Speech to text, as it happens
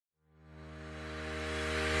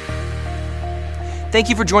Thank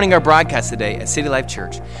you for joining our broadcast today at City Life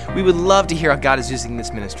Church. We would love to hear how God is using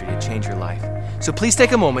this ministry to change your life. So please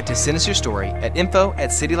take a moment to send us your story at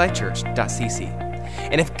info@citylifechurch.cc.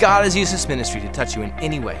 And if God has used this ministry to touch you in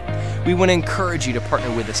any way, we want to encourage you to partner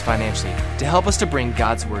with us financially to help us to bring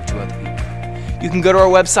God's word to other people. You can go to our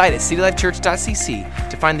website at citylifechurch.cc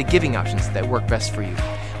to find the giving options that work best for you.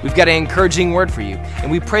 We've got an encouraging word for you, and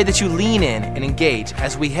we pray that you lean in and engage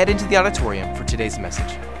as we head into the auditorium for today's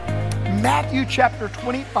message. Matthew chapter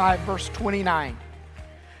 25, verse 29.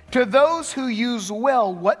 To those who use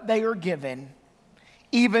well what they are given,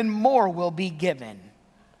 even more will be given,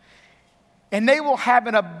 and they will have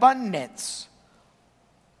an abundance.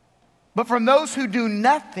 But from those who do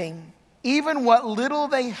nothing, even what little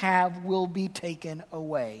they have will be taken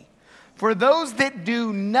away. For those that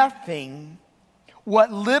do nothing,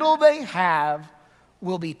 what little they have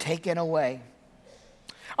will be taken away.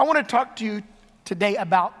 I want to talk to you today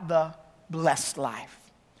about the blessed life.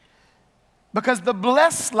 Because the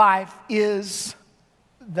blessed life is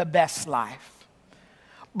the best life.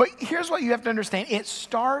 But here's what you have to understand. It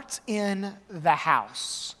starts in the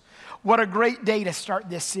house. What a great day to start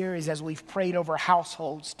this series as we've prayed over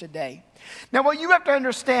households today. Now, what you have to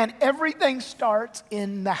understand, everything starts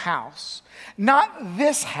in the house. Not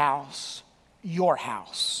this house, your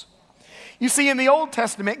house. You see, in the Old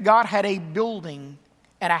Testament, God had a building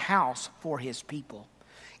and a house for his people.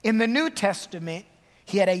 In the New Testament,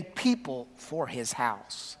 he had a people for his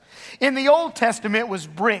house. In the Old Testament, it was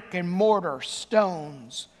brick and mortar,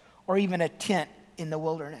 stones, or even a tent in the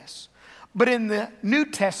wilderness. But in the New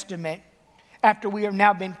Testament, after we have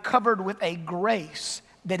now been covered with a grace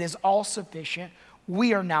that is all sufficient,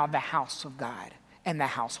 we are now the house of God and the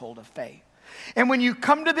household of faith. And when you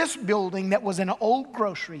come to this building that was an old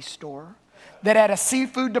grocery store, that had a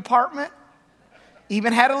seafood department,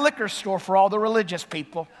 even had a liquor store for all the religious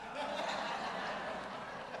people.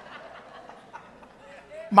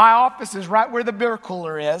 My office is right where the beer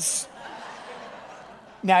cooler is.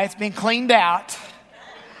 Now it's been cleaned out.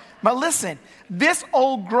 But listen, this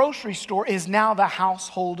old grocery store is now the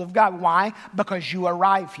household of God. Why? Because you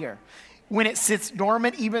arrive here. When it sits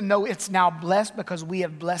dormant, even though it's now blessed because we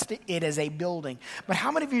have blessed it, it is a building. But how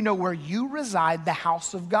many of you know where you reside, the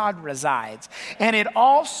house of God resides? And it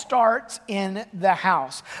all starts in the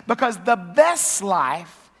house. Because the best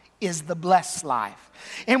life is the blessed life.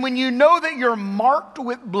 And when you know that you're marked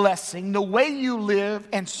with blessing, the way you live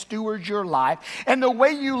and steward your life, and the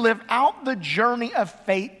way you live out the journey of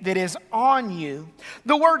faith that is on you,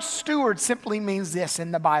 the word steward simply means this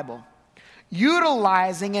in the Bible: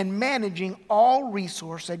 utilizing and managing all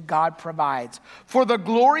resources God provides for the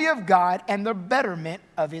glory of God and the betterment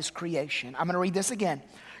of his creation. I'm going to read this again.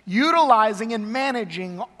 Utilizing and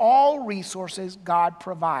managing all resources God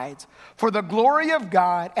provides for the glory of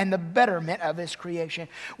God and the betterment of his creation.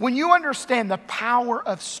 When you understand the power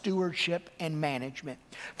of stewardship and management,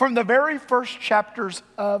 from the very first chapters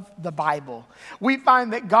of the Bible, we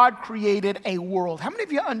find that God created a world. How many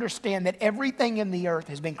of you understand that everything in the earth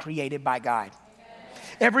has been created by God?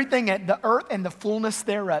 Everything at the earth and the fullness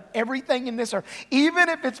thereof. Everything in this earth. Even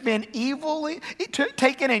if it's been evilly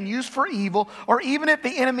taken and used for evil, or even if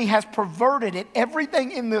the enemy has perverted it,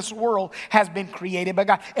 everything in this world has been created by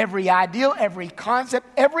God. Every ideal, every concept,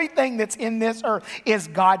 everything that's in this earth is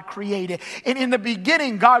God created. And in the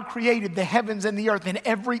beginning, God created the heavens and the earth and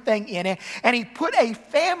everything in it. And he put a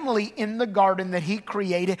family in the garden that he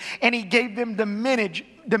created, and he gave them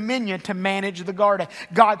dominion to manage the garden.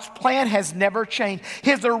 God's plan has never changed.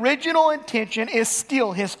 His original intention is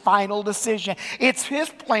still his final decision. It's his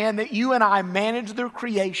plan that you and I manage the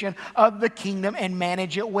creation of the kingdom and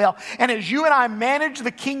manage it well. And as you and I manage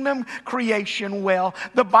the kingdom creation well,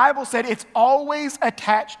 the Bible said it's always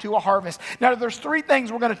attached to a harvest. Now, there's three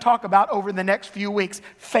things we're going to talk about over the next few weeks.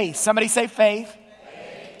 Faith. Somebody say faith.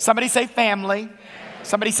 Somebody say family.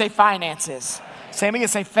 Somebody say finances. Somebody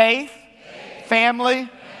say faith, family,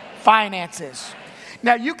 finances.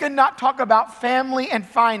 Now, you cannot talk about family and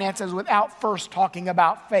finances without first talking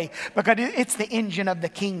about faith, because it's the engine of the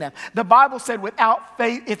kingdom. The Bible said without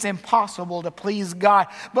faith, it's impossible to please God.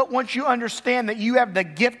 But once you understand that you have the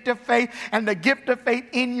gift of faith, and the gift of faith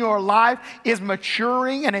in your life is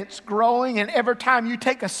maturing and it's growing, and every time you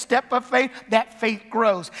take a step of faith, that faith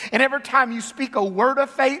grows. And every time you speak a word of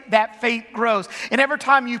faith, that faith grows. And every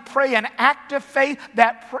time you pray an act of faith,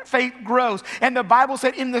 that faith grows. And the Bible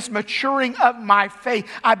said, in this maturing of my faith,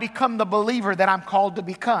 I become the believer that I'm called to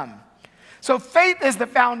become. So faith is the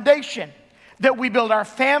foundation that we build our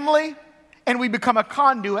family and we become a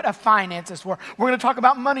conduit of finances for. We're going to talk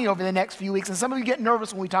about money over the next few weeks. And some of you get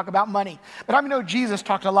nervous when we talk about money. But I know Jesus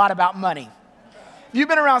talked a lot about money. If you've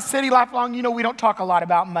been around City Life long, you know we don't talk a lot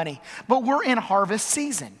about money. But we're in harvest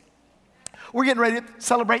season. We're getting ready to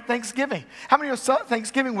celebrate Thanksgiving. How many of you know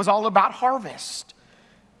Thanksgiving was all about harvest?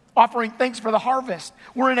 Offering thanks for the harvest.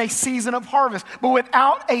 We're in a season of harvest. But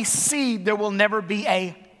without a seed, there will never be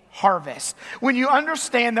a harvest. When you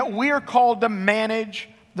understand that we are called to manage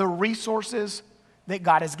the resources that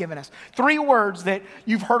God has given us. 3 words that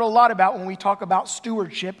you've heard a lot about when we talk about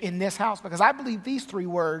stewardship in this house, because I believe these 3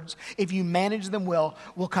 words, if you manage them well,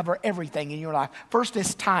 will cover everything in your life. First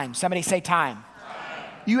is time. Somebody say time.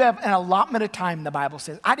 You have an allotment of time, the Bible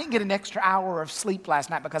says. I didn't get an extra hour of sleep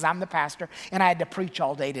last night because I'm the pastor and I had to preach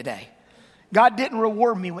all day today. God didn't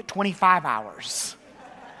reward me with 25 hours.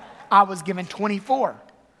 I was given 24.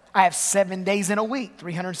 I have 7 days in a week,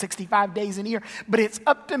 365 days in a year. But it's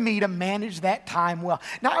up to me to manage that time well.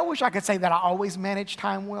 Now, I wish I could say that I always manage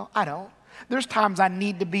time well. I don't. There's times I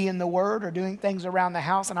need to be in the Word or doing things around the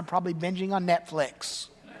house and I'm probably binging on Netflix.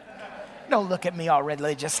 Don't look at me all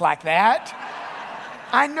religious like that.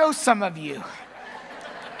 I know some of you.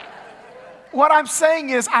 What I'm saying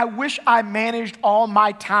is I wish I managed all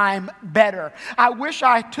my time better. I wish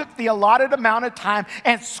I took the allotted amount of time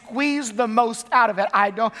and squeezed the most out of it.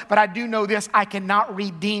 I don't, but I do know this, I cannot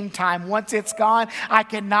redeem time. Once it's gone, I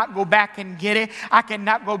cannot go back and get it. I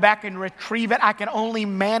cannot go back and retrieve it. I can only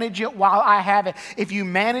manage it while I have it. If you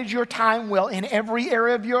manage your time well in every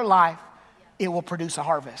area of your life, it will produce a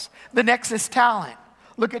harvest. The next is talent.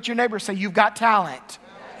 Look at your neighbor and say, you've got talent.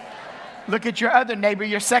 Look at your other neighbor,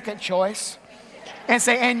 your second choice, and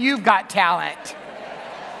say, and you've got talent.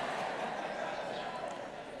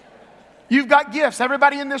 You've got gifts.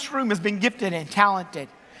 Everybody in this room has been gifted and talented.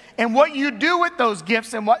 And what you do with those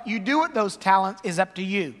gifts and what you do with those talents is up to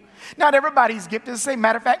you. Not everybody's gifted the same.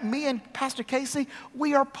 Matter of fact, me and Pastor Casey,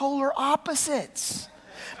 we are polar opposites.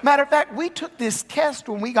 Matter of fact, we took this test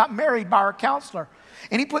when we got married by our counselor.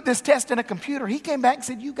 And he put this test in a computer. He came back and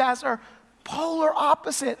said, you guys are polar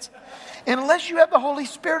opposites. And unless you have the Holy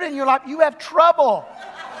Spirit in your life, you have trouble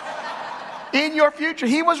in your future.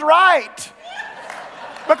 He was right.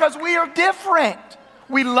 Because we are different.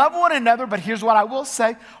 We love one another, but here's what I will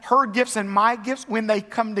say. Her gifts and my gifts, when they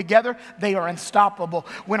come together, they are unstoppable.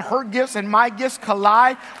 When her gifts and my gifts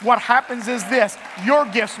collide, what happens is this. Your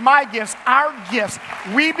gifts, my gifts, our gifts.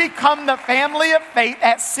 We become the family of faith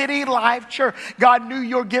at City Life Church. God knew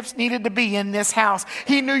your gifts needed to be in this house.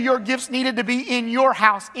 He knew your gifts needed to be in your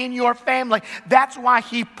house, in your family. That's why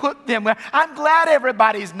He put them there. I'm glad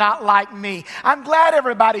everybody's not like me. I'm glad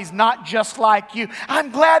everybody's not just like you.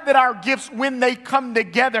 I'm glad that our gifts, when they come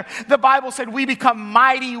together, the Bible said we become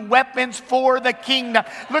mighty weapons for the kingdom.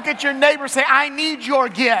 Look at your neighbor and say, I need your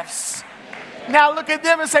gifts. Now look at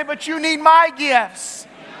them and say, but you need my gifts.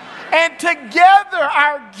 And together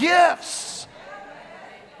our gifts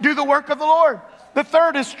do the work of the Lord. The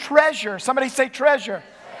third is treasure. Somebody say treasure.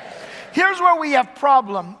 Here's where we have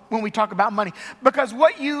problem when we talk about money. Because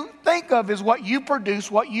what you think of is what you produce,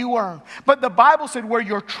 what you earn. But the Bible said where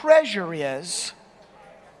your treasure is,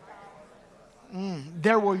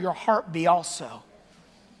 there will your heart be also.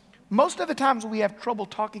 Most of the times we have trouble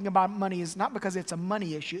talking about money is not because it's a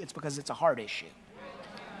money issue, it's because it's a heart issue.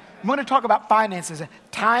 I'm going to talk about finances,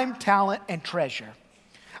 time, talent, and treasure.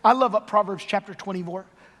 I love what Proverbs chapter 24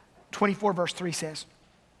 verse 3 says.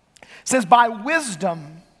 It says, by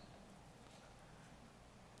wisdom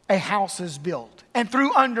a house is built, and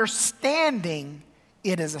through understanding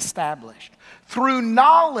it is established. Through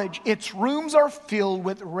knowledge its rooms are filled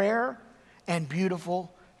with rare and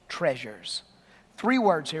beautiful treasures. 3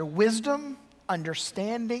 words here: wisdom,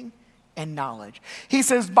 understanding, and knowledge. He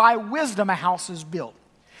says, by wisdom a house is built.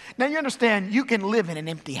 Now you understand, you can live in an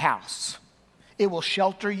empty house. It will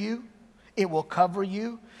shelter you. It will cover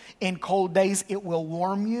you. In cold days, it will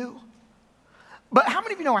warm you. But how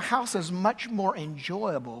many of you know a house is much more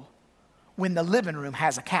enjoyable when the living room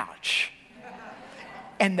has a couch,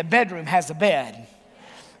 and the bedroom has a bed,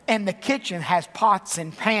 and the kitchen has pots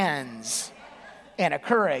and pans and a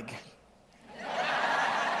Keurig?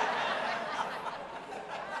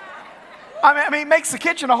 I mean, it makes the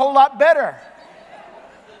kitchen a whole lot better.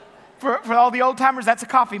 For all the old timers, that's a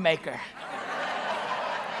coffee maker.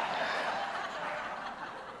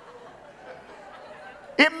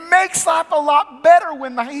 It makes life a lot better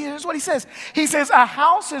when here's what he says. He says, a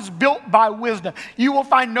house is built by wisdom. You will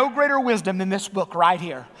find no greater wisdom than this book right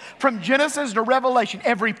here. From Genesis to Revelation,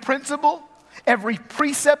 every principle, every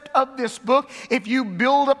precept of this book, if you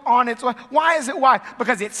build upon its, why is it why?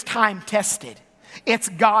 Because it's time tested. It's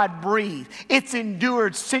God-breathed. It's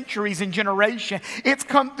endured centuries and generations. It's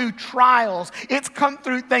come through trials. It's come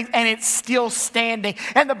through things, and it's still standing.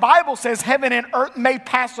 And the Bible says heaven and earth may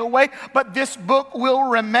pass away, but this book will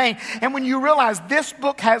remain. And when you realize this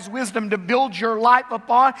book has wisdom to build your life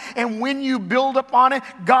upon, and when you build upon it,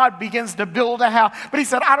 God begins to build a house. But he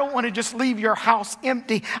said, I don't want to just leave your house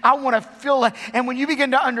empty. I want to fill it. And when you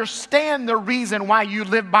begin to understand the reason why you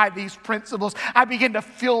live by these principles, I begin to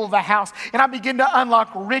fill the house, and I begin to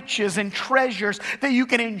unlock riches and treasures that you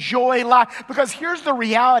can enjoy life. Because here's the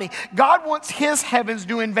reality. God wants his heavens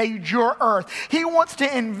to invade your earth. He wants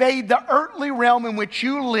to invade the earthly realm in which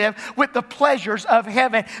you live with the pleasures of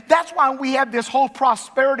heaven. That's why we have this whole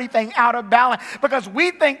prosperity thing out of balance, because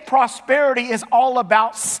we think prosperity is all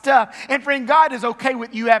about stuff. And friend, God is okay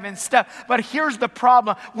with you having stuff. But here's the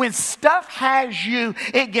problem. When stuff has you,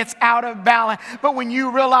 it gets out of balance. But when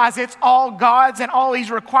you realize it's all God's and all he's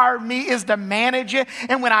required me is to manage it,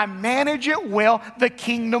 and when I manage it well, the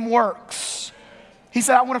kingdom works. He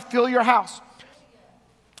said, I want to fill your house.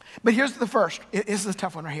 But here's the first. This is a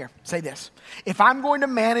tough one right here. Say this. If I'm going to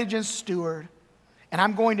manage and steward, and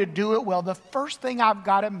I'm going to do it well, the first thing I've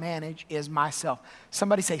got to manage is myself.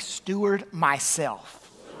 Somebody say, steward myself.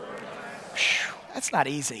 Whew, that's not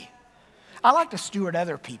easy. I like to steward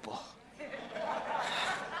other people.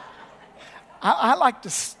 I like to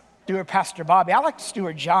steward Pastor Bobby. I like to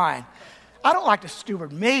steward John. I don't like to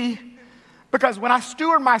steward me, because when I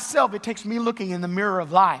steward myself, it takes me looking in the mirror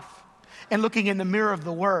of life and looking in the mirror of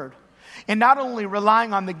the Word. And not only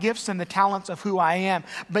relying on the gifts and the talents of who I am,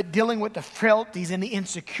 but dealing with the frailties and the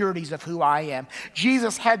insecurities of who I am.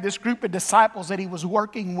 Jesus had this group of disciples that he was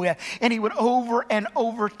working with, and he would over and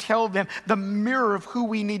over tell them the mirror of who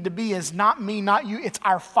we need to be is not me, not you, it's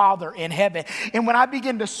our Father in heaven. And when I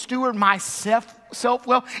begin to steward myself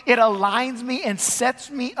well, it aligns me and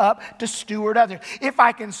sets me up to steward others. If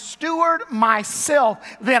I can steward myself,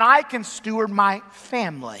 then I can steward my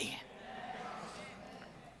family.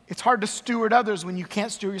 It's hard to steward others when you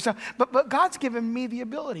can't steward yourself. But God's given me the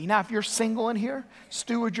ability. Now, if you're single in here,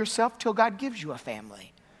 steward yourself till God gives you a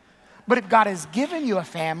family. But if God has given you a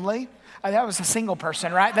family, that was a single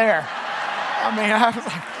person right there. I mean, I was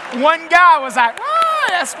like, one guy was like, oh,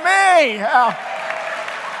 that's me. Oh.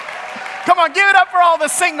 Come on, give it up for all the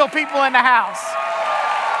single people in the house.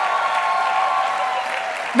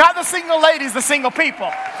 Not the single ladies, the single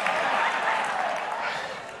people.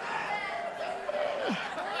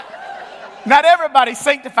 Not everybody's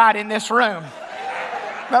sanctified in this room.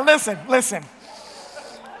 Now listen.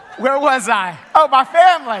 Where was I? Oh, my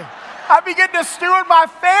family. I begin to steward my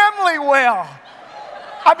family well.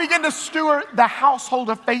 I begin to steward the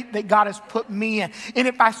household of faith that God has put me in. And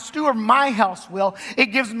if I steward my house well, it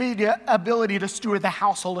gives me the ability to steward the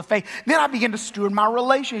household of faith. Then I begin to steward my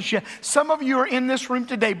relationship. Some of you are in this room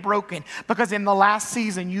today broken because in the last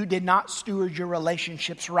season you did not steward your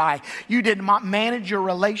relationships right. You did not manage your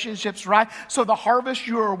relationships right. So the harvest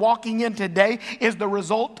you are walking in today is the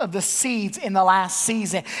result of the seeds in the last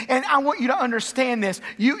season. And I want you to understand this.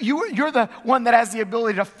 You're the one that has the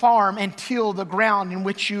ability to farm and till the ground in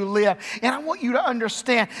which you live. And I want you to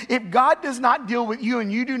understand, if God does not deal with you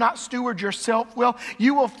and you do not steward yourself well,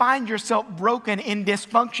 you will find yourself broken in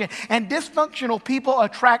dysfunction. And dysfunctional people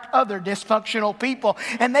attract other dysfunctional people.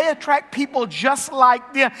 And they attract people just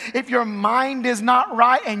like them. If your mind is not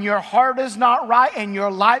right and your heart is not right and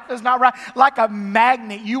your life is not right, like a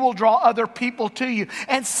magnet, you will draw other people to you.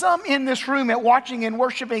 And some in this room at watching and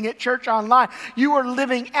worshiping at church online, you are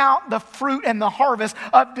living out the fruit and the harvest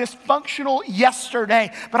of dysfunctional yesterday.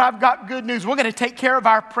 But I've got good news. We're going to take care of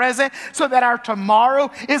our present so that our tomorrow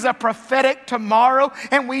is a prophetic tomorrow.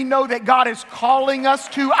 And we know that God is calling us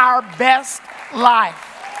to our best life,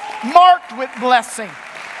 marked with blessing.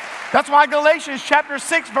 That's why Galatians chapter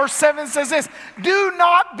 6 verse 7 says this, do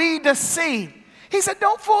not be deceived. He said,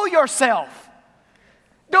 don't fool yourself.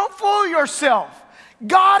 Don't fool yourself.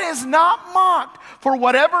 God is not mocked. For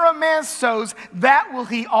whatever a man sows, that will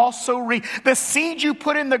he also reap. The seed you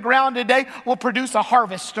put in the ground today will produce a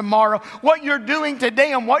harvest tomorrow. What you're doing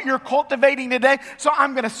today and what you're cultivating today, so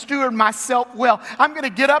I'm going to steward myself well. I'm going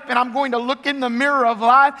to get up and I'm going to look in the mirror of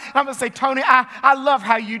life. And I'm going to say, Tony, I love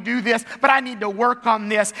how you do this, but I need to work on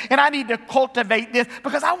this. And I need to cultivate this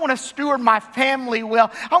because I want to steward my family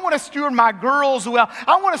well. I want to steward my girls well.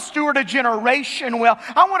 I want to steward a generation well.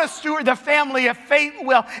 I want to steward the family of faith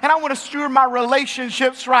well. And I want to steward my relationships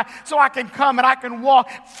right so I can come and I can walk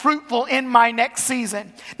fruitful in my next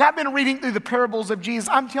season. Now, I've been reading through the parables of Jesus.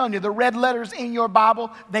 I'm telling you, the red letters in your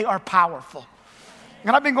Bible, they are powerful.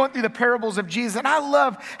 And I've been going through the parables of Jesus, and I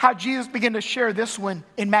love how Jesus began to share this one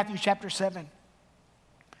in Matthew chapter 7.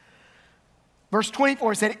 Verse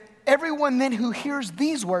 24 said, everyone then who hears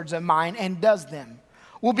these words of mine and does them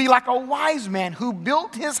will be like a wise man who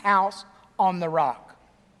built his house on the rock.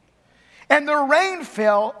 And the rain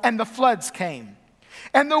fell and the floods came,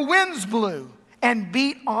 and the winds blew and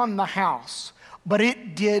beat on the house, but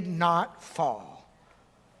it did not fall,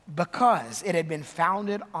 because it had been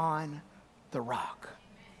founded on the rock.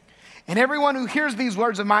 And everyone who hears these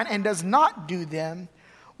words of mine and does not do them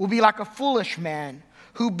will be like a foolish man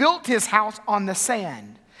who built his house on the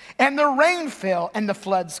sand. And the rain fell and the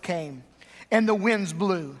floods came, and the winds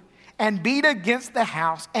blew and beat against the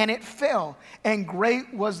house, and it fell, and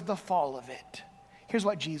great was the fall of it. Here's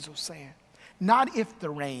what Jesus was saying. Not if the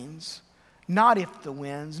rains, not if the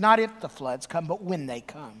winds, not if the floods come, but when they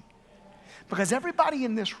come. Because everybody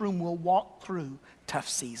in this room will walk through tough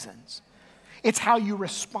seasons. It's how you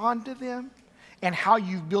respond to them and how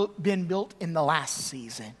you've been built in the last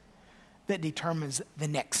season that determines the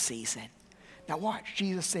next season. Now watch,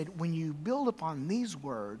 Jesus said, when you build upon these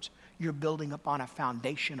words, you're building upon a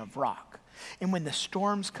foundation of rock. And when the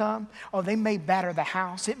storms come, they may batter the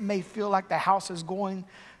house. It may feel like the house is going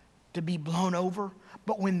to be blown over.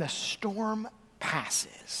 But when the storm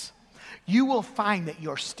passes, you will find that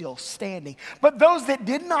you're still standing. But those that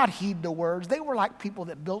did not heed the words, they were like people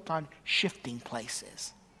that built on shifting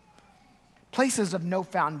places. Places of no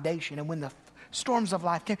foundation. And when the storms of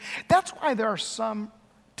life came, that's why there are some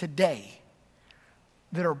today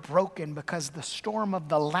that are broken, because the storm of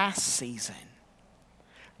the last season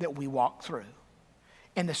that we walked through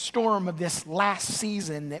and the storm of this last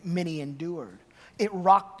season that many endured, it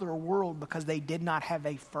rocked their world because they did not have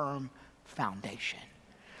a firm foundation.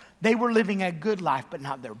 They were living a good life, but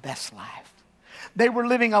not their best life. They were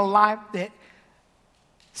living a life that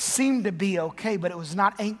seemed to be okay, but it was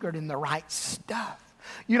not anchored in the right stuff.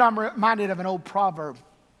 You know, I'm reminded of an old proverb.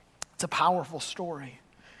 It's a powerful story.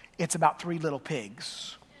 It's about 3 little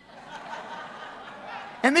pigs.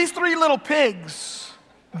 And these 3 little pigs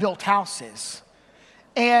built houses.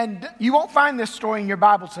 And you won't find this story in your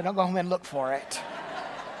Bible, so don't go home and look for it.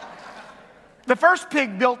 The first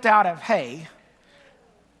pig built out of hay.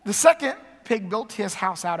 The second pig built his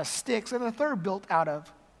house out of sticks. And the third built out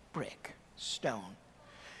of brick, stone.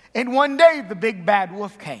 And one day the big bad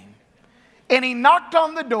wolf came. And he knocked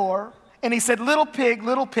on the door. And he said, little pig,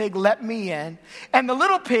 let me in. And the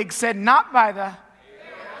little pig said, not by the...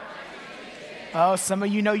 Oh, some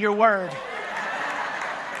of you know your word.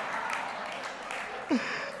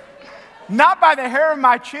 Not by the hair of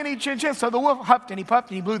my chinny chin chin. So the wolf huffed and he puffed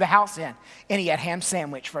and he blew the house in. And he had ham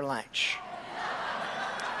sandwich for lunch.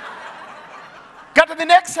 Got to the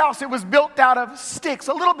next house. It was built out of sticks,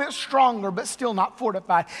 a little bit stronger, but still not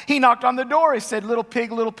fortified. He knocked on the door. He said, little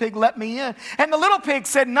pig, let me in. And the little pig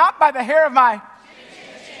said, not by the hair of my...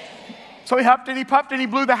 So he huffed and he puffed and he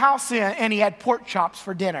blew the house in, and he had pork chops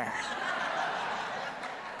for dinner.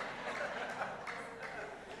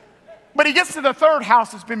 But he gets to the third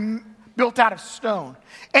house that's been built out of stone.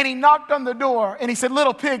 And he knocked on the door and he said,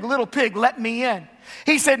 little pig, let me in.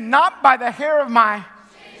 He said, not by the hair of my...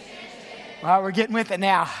 Well, we're getting with it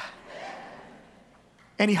now.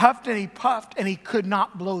 And he huffed and he puffed and he could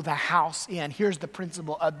not blow the house in. Here's the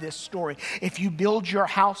principle of this story. If you build your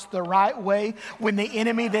house the right way, when the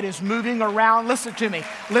enemy that is moving around, listen to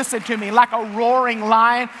me, like a roaring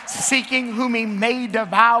lion seeking whom he may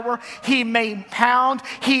devour, he may pound,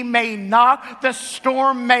 he may knock, the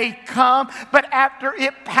storm may come, but after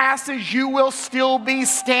it passes, you will still be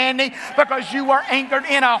standing, because you are anchored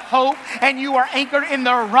in a hope, and you are anchored in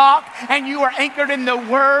the rock, and you are anchored in the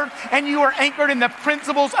word, and you are anchored in the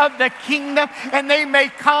principles of the kingdom. And they may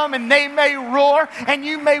come and they may roar, and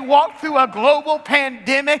you may walk through a global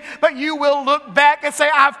pandemic, but you will look back and say,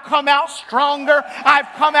 I've come out stronger, I've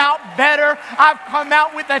come out better, I've come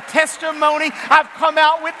out with a testimony, I've come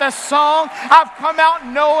out with a song, I've come out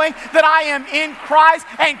knowing that I am in Christ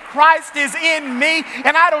and Christ is in me,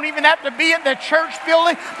 and I don't even have to be in the church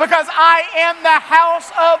building, because I am the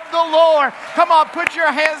house of the Lord. Come on, put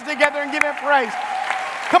your hands together and give him praise.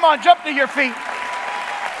 Come on, jump to your feet.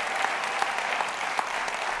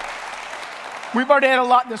 We've already had a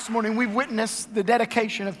lot this morning. We've witnessed the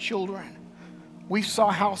dedication of children. We saw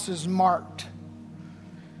houses marked.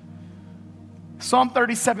 Psalm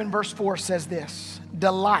 37 verse 4 says this,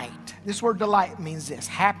 delight. This word delight means this,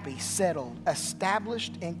 happy, settled,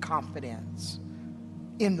 established in confidence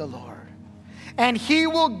in the Lord. And he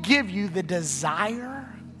will give you the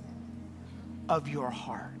desire of your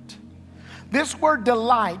heart. This word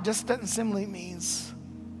delight just doesn't simply means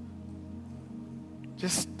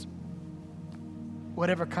just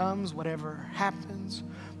whatever comes, whatever happens.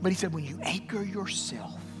 But he said, when you anchor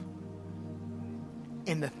yourself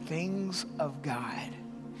in the things of God,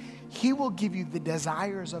 He will give you the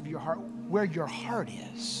desires of your heart. Where your heart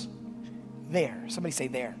is, there, somebody say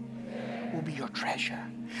there, will be your treasure.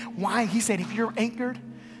 Why? He said, if you're anchored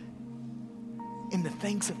in the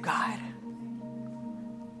things of God,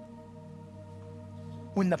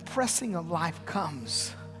 when the pressing of life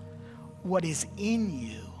comes, what is in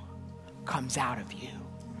you comes out of you.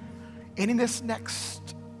 And in this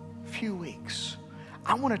next few weeks,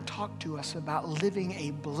 I want to talk to us about living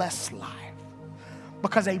a blessed life.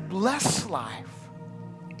 Because a blessed life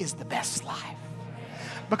is the best life.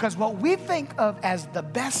 Because what we think of as the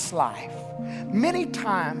best life, many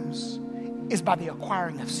times is by the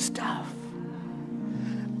acquiring of stuff.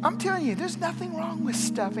 I'm telling you, there's nothing wrong with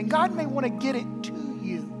stuff, and God may want to get it to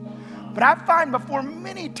you. But I find before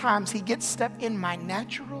many times He gets stuff in my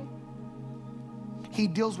natural, He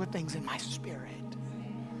deals with things in my spirit.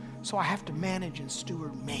 So I have to manage and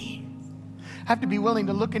steward me. I have to be willing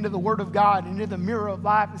to look into the Word of God and into the mirror of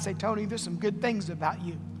life and say, Tony, there's some good things about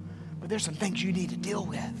you, but there's some things you need to deal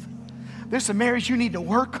with. There's some areas you need to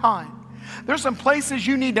work on. There's some places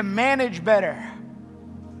you need to manage better.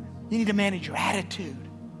 You need to manage your attitude.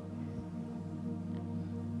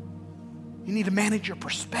 You need to manage your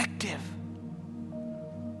perspective.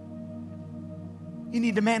 You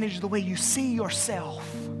need to manage the way you see yourself.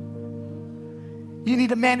 You need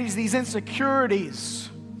to manage these insecurities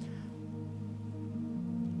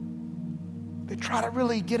that try to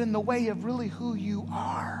really get in the way of really who you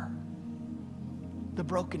are. The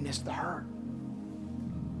brokenness, the hurt,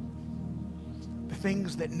 the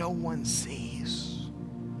things that no one sees.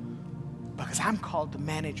 Because I'm called to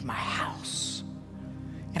manage my house.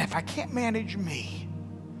 And if I can't manage me,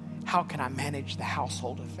 how can I manage the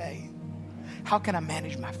household of faith? How can I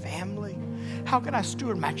manage my family? How can I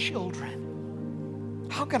steward my children?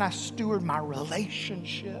 How can I steward my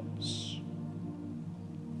relationships?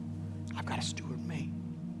 I've got to steward me.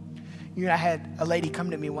 You know, I had a lady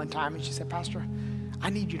come to me one time and she said, Pastor, I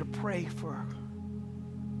need you to pray for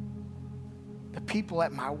the people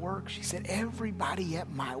at my work. She said, everybody at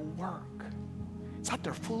my work, it's like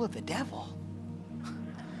they're full of the devil.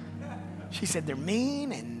 She said, they're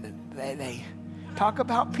mean and they talk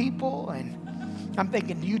about people. And I'm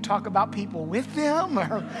thinking, do you talk about people with them?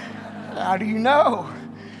 Or how do you know?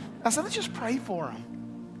 I said, let's just pray for them.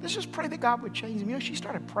 Let's just pray that God would change them. You know, she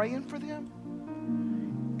started praying for them.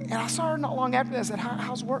 And I saw her not long after that. I said,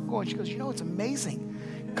 how's work going? She goes, you know, it's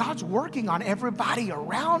amazing. God's working on everybody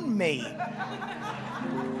around me.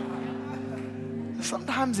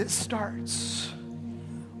 Sometimes it starts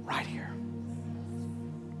right here.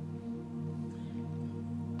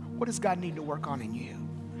 What does God need to work on in you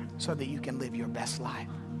so that you can live your best life?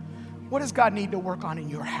 What does God need to work on in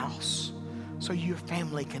your house so your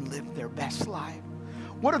family can live their best life?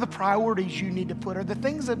 What are the priorities you need to put? Are the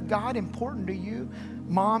things of God important to you,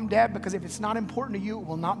 mom, dad? Because if it's not important to you, it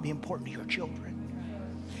will not be important to your children.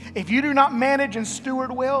 If you do not manage and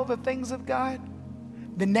steward well the things of God,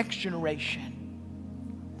 the next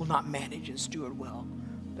generation will not manage and steward well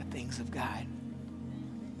the things of God.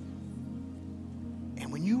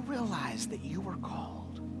 And when you realize that you were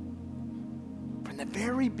called from the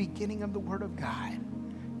very beginning of the Word of God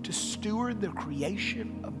to steward the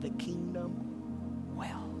creation of the kingdom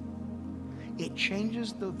well, it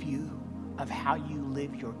changes the view of how you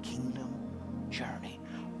live your kingdom journey.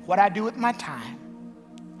 What I do with my time,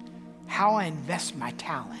 how I invest my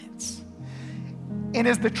talents. And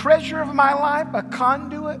is the treasure of my life a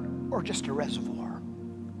conduit or just a reservoir?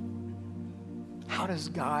 How does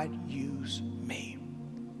God use me?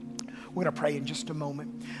 We're going to pray in just a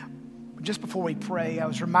moment. Just before we pray, I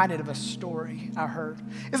was reminded of a story I heard.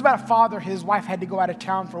 It's about a father. His wife had to go out of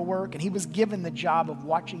town for work, and he was given the job of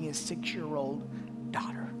watching his 6-year-old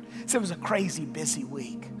daughter. So it was a crazy, busy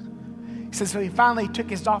week. He said, so he finally took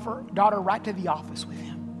his daughter right to the office with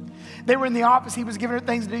him. They were in the office. He was giving her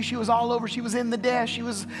things to do. She was all over. She was in the desk. She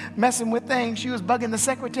was messing with things. She was bugging the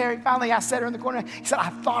secretary. Finally, I sat her in the corner. He said, I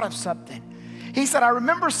thought of something. He said, I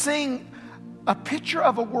remember seeing a picture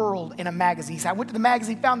of a world in a magazine. So I went to the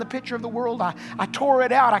magazine, found the picture of the world. I tore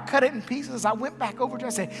it out. I cut it in pieces. I went back over to it.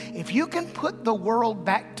 I said, if you can put the world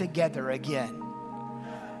back together again,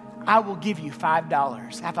 I will give you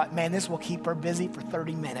 $5. I thought, man, this will keep her busy for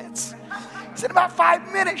 30 minutes. He said, about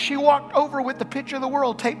 5 minutes, she walked over with the picture of the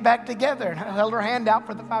world taped back together and held her hand out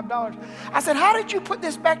for the $5. I said, how did you put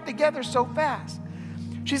this back together so fast?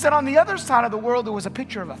 She said, on the other side of the world, there was a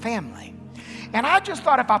picture of a family. And I just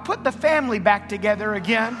thought if I put the family back together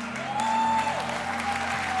again,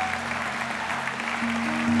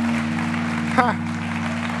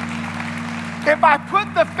 If I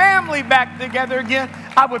put the family back together again,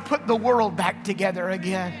 I would put the world back together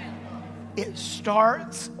again. It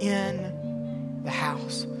starts in the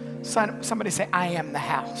house. Somebody say, I am the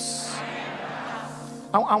house.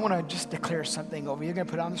 I want to just declare something over you. You're going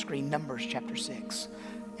to put it on the screen, Numbers chapter 6.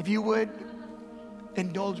 If you would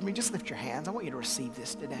indulge me, just lift your hands. I want you to receive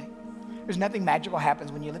this today. There's nothing magical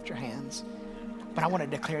happens when you lift your hands. But I want to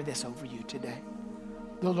declare this over you today.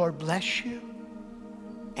 The Lord bless you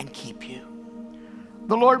and keep you.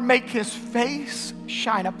 The Lord make his face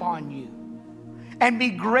shine upon you and be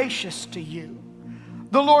gracious to you.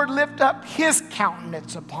 The Lord lift up his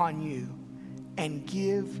countenance upon you and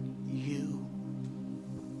give you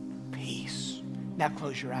peace. Now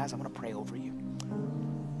close your eyes. I want to pray over you.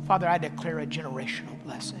 Father, I declare a generational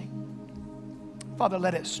blessing. Father,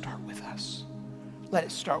 let it start with us. Let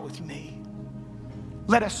it start with me.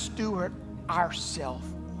 Let us steward ourselves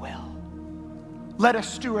well. Let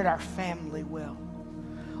us steward our family well.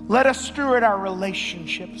 Let us steward our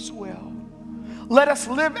relationships well. Let us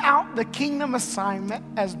live out the kingdom assignment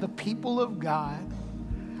as the people of God.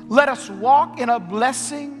 Let us walk in a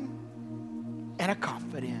blessing and a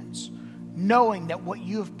confidence, knowing that what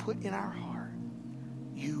you have put in our heart,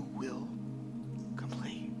 you will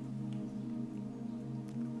complete.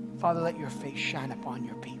 Father, let your face shine upon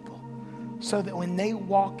your people so that when they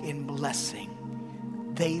walk in blessing,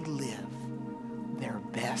 they live their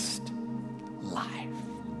best life.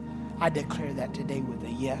 I declare that today with a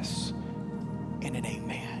yes and an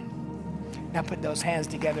amen. Now put those hands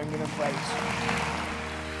together and give them praise.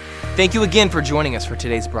 Thank you again for joining us for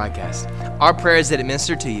today's broadcast. Our prayer is that it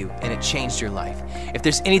ministered to you and it changed your life. If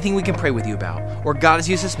there's anything we can pray with you about, or God has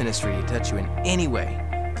used this ministry to touch you in any way,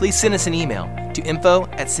 please send us an email to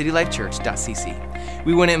info@citylifechurch.cc.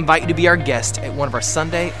 We want to invite you to be our guest at one of our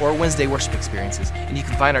Sunday or Wednesday worship experiences, and you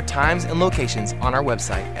can find our times and locations on our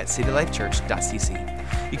website at citylifechurch.cc.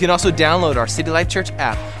 You can also download our City Life Church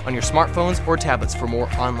app on your smartphones or tablets for more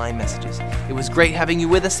online messages. It was great having you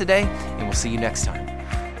with us today, and we'll see you next time.